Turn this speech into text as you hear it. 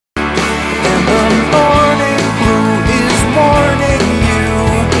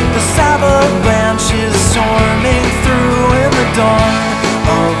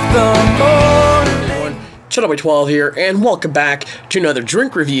Shadow12 here, and welcome back to another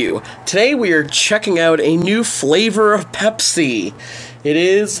drink review. Today we are checking out a new flavor of Pepsi. It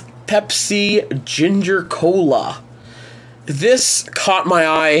is Pepsi Ginger Cola. This caught my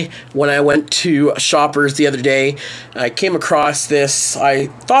eye when I went to Shoppers the other day. I came across this. I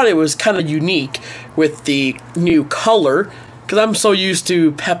thought it was kind of unique with the new color, because I'm so used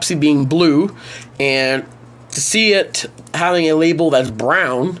to Pepsi being blue, and to see it having a label that's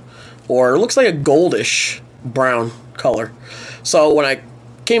brown, or it looks like a goldish brown color. So when I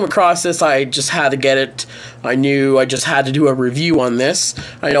came across this, I just had to get it. I knew I just had to do a review on this.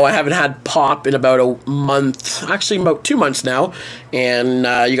 I know I haven't had pop in about a month, actually about 2 months now, and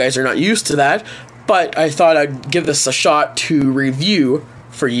you guys are not used to that, but I thought I'd give this a shot to review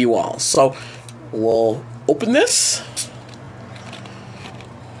for you all. So we'll open this.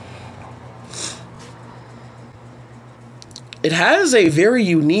 It has a very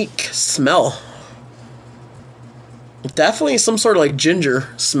unique smell. Definitely some sort of like ginger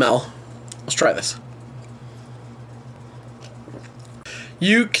smell. Let's try this.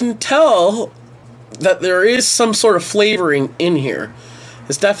 You can tell that there is some sort of flavoring in here.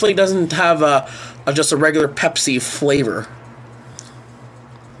 This definitely doesn't have just a regular Pepsi flavor.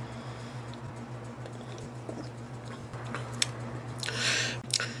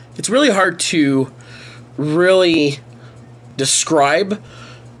 It's really hard to really describe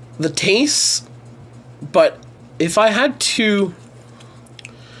the taste, but if I had to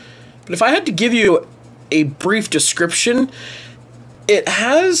give you a brief description, it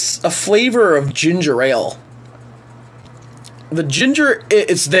has a flavor of ginger ale. The ginger,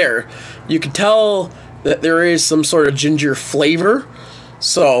 it's there. You can tell that there is some sort of ginger flavor.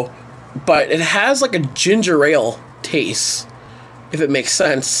 So, but it has like a ginger ale taste, if it makes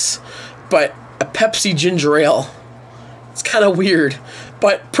sense. But a Pepsi ginger ale. It's kind of weird,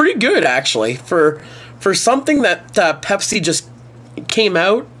 but pretty good actually for something that Pepsi just came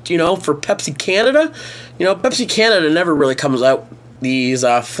out, you know, for Pepsi Canada. You know, Pepsi Canada never really comes out these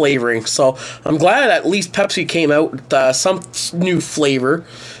flavorings, so I'm glad at least Pepsi came out with some new flavor.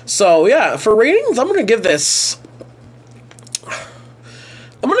 So yeah, for ratings, I'm gonna give this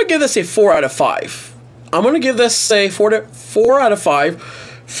a 4 out of 5. I'm gonna give this a 4 out of 5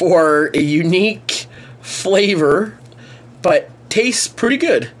 for a unique flavor, but tastes pretty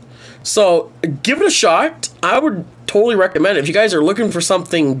good. So give it a shot. I would totally recommend it if you guys are looking for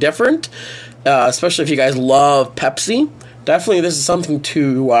something different, especially if you guys love Pepsi. Definitely this is something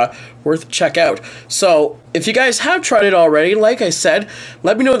to worth check out. So if you guys have tried it already, like I said,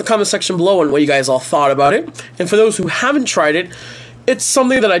 let me know in the comment section below and what you guys all thought about it. And for those who haven't tried it, it's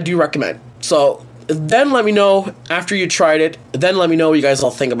something that I do recommend. So then let me know after you tried it. Then let me know what you guys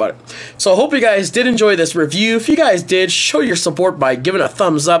all think about it. So I hope you guys did enjoy this review. If you guys did, show your support by giving a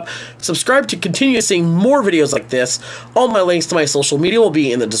thumbs up. Subscribe to continue seeing more videos like this. All my links to my social media will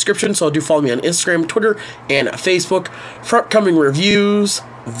be in the description, so do follow me on Instagram, Twitter, and Facebook for upcoming reviews,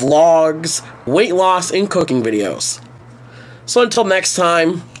 vlogs, weight loss, and cooking videos. So until next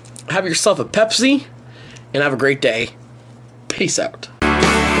time, have yourself a Pepsi, and have a great day. Peace out.